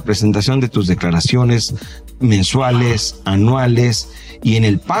da en la presentación de tus declaraciones mensuales, anuales y en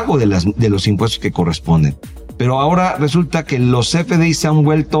el pago de los impuestos que corresponden. Pero ahora resulta que los CFDI se han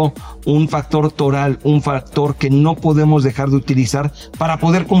vuelto un factor toral, un factor que no podemos dejar de utilizar para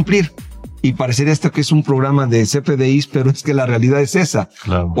poder cumplir. Y parecería esto que es un programa de CFDIs, pero es que la realidad es esa.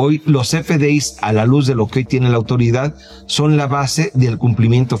 Claro. Hoy los CFDIs, a la luz de lo que hoy tiene la autoridad, son la base del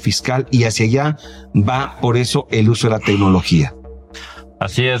cumplimiento fiscal y hacia allá va por eso el uso de la tecnología.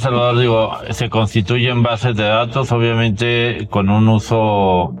 Así es, Salvador, se constituyen bases de datos, obviamente con un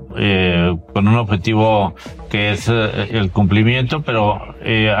uso, con un objetivo que es el cumplimiento, pero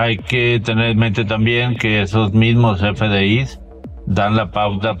hay que tener en mente también que esos mismos FDIs dan la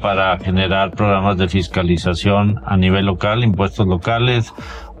pauta para generar programas de fiscalización a nivel local, impuestos locales,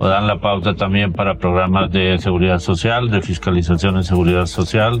 o dan la pauta también para programas de seguridad social, de fiscalización en seguridad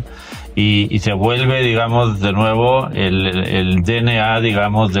social, y se vuelve, digamos, de nuevo el DNA,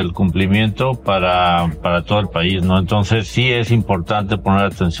 digamos, del cumplimiento para todo el país, ¿no? Entonces sí es importante poner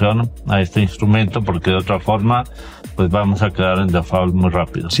atención a este instrumento, porque de otra forma pues vamos a quedar en default muy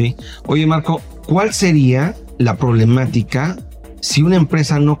rápido. Sí. Oye, Marco, ¿cuál sería la problemática si una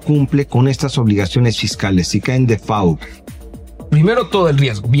empresa no cumple con estas obligaciones fiscales, si cae en default? Primero, todo el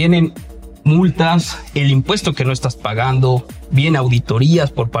riesgo. Vienen multas, el impuesto que no estás pagando, vienen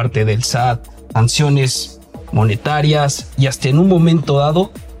auditorías por parte del SAT, sanciones monetarias y hasta en un momento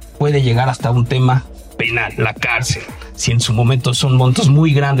dado puede llegar hasta un tema penal, la cárcel, si en su momento son montos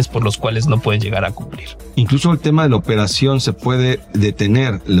muy grandes por los cuales no puedes llegar a cumplir. Incluso el tema de la operación se puede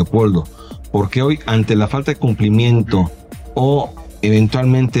detener, Leopoldo, porque hoy ante la falta de cumplimiento o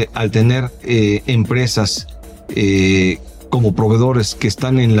eventualmente al tener empresas como proveedores que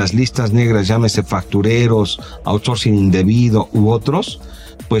están en las listas negras, llámese factureros, outsourcing indebido u otros,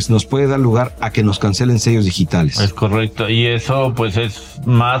 pues nos puede dar lugar a que nos cancelen sellos digitales. Es correcto, y eso pues es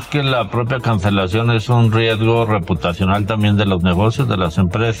más que la propia cancelación, es un riesgo reputacional también de los negocios, de las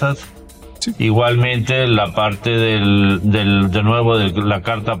empresas, Sí. Igualmente, la parte de nuevo de la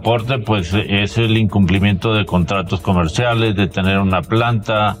carta aporte, pues es el incumplimiento de contratos comerciales, de tener una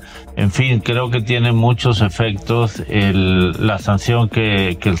planta, en fin, creo que tiene muchos efectos la sanción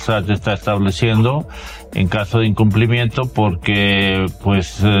que el SAT está estableciendo en caso de incumplimiento, porque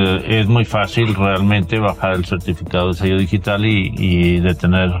pues es muy fácil realmente bajar el certificado de sello digital y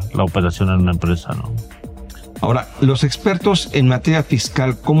detener la operación en una empresa, ¿no? Ahora, los expertos en materia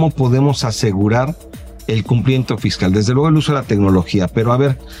fiscal, ¿cómo podemos asegurar el cumplimiento fiscal? Desde luego el uso de la tecnología, pero a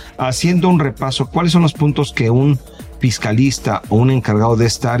ver, haciendo un repaso, ¿cuáles son los puntos que un fiscalista o un encargado de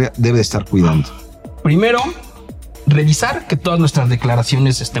esta área debe estar cuidando? Primero, revisar que todas nuestras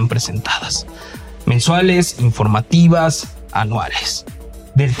declaraciones estén presentadas. Mensuales, informativas, anuales.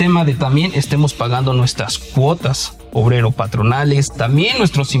 Del tema de también estemos pagando nuestras cuotas obrero-patronales, también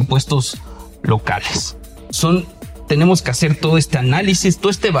nuestros impuestos locales. Tenemos que hacer todo este análisis, todo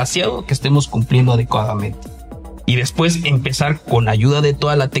este vaciado, que estemos cumpliendo adecuadamente. Y después empezar con ayuda de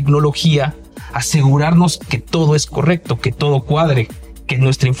toda la tecnología, asegurarnos que todo es correcto, que todo cuadre, que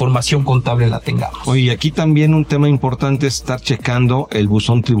nuestra información contable la tengamos. Oye, aquí también un tema importante es estar checando el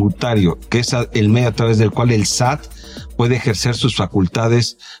buzón tributario, que es el medio a través del cual el SAT puede ejercer sus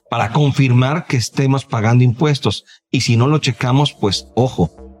facultades para confirmar que estemos pagando impuestos. Y si no lo checamos, pues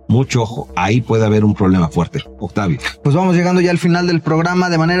ojo. Mucho ojo, ahí puede haber un problema fuerte. Octavio. Pues vamos llegando ya al final del programa.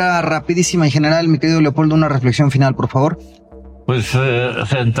 De manera rapidísima y general, mi querido Leopoldo, una reflexión final, por favor. Pues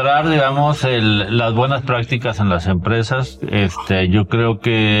centrar, digamos, las buenas prácticas en las empresas. Yo creo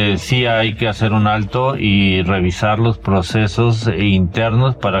que sí hay que hacer un alto y revisar los procesos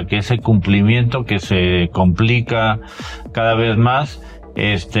internos para que ese cumplimiento que se complica cada vez más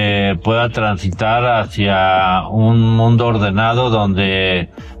pueda transitar hacia un mundo ordenado donde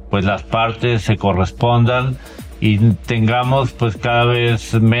pues las partes se correspondan y tengamos pues cada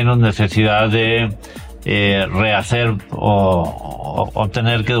vez menos necesidad de rehacer o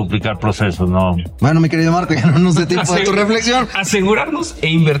tener que duplicar procesos, ¿no? Bueno, mi querido Marco, ya no nos dé tiempo de tu reflexión. Asegurarnos e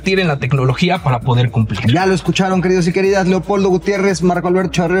invertir en la tecnología para poder cumplir. Ya lo escucharon, queridos y queridas. Leopoldo Gutiérrez, Marco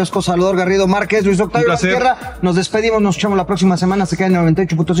Alberto Charreosco, Salvador Garrido Márquez, Luis Octavio Tierra. Nos despedimos, nos escuchamos la próxima semana. Se queda en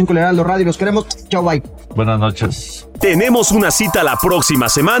 98.5 Heraldo Radio. Los queremos. Chao, bye. Buenas noches. Tenemos una cita la próxima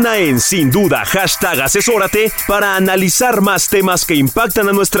semana en Sin Duda, #asesórate, para analizar más temas que impactan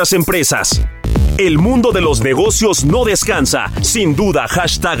a nuestras empresas. El mundo de los negocios no descansa. Sin duda,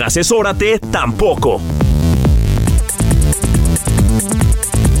 #asesórate tampoco.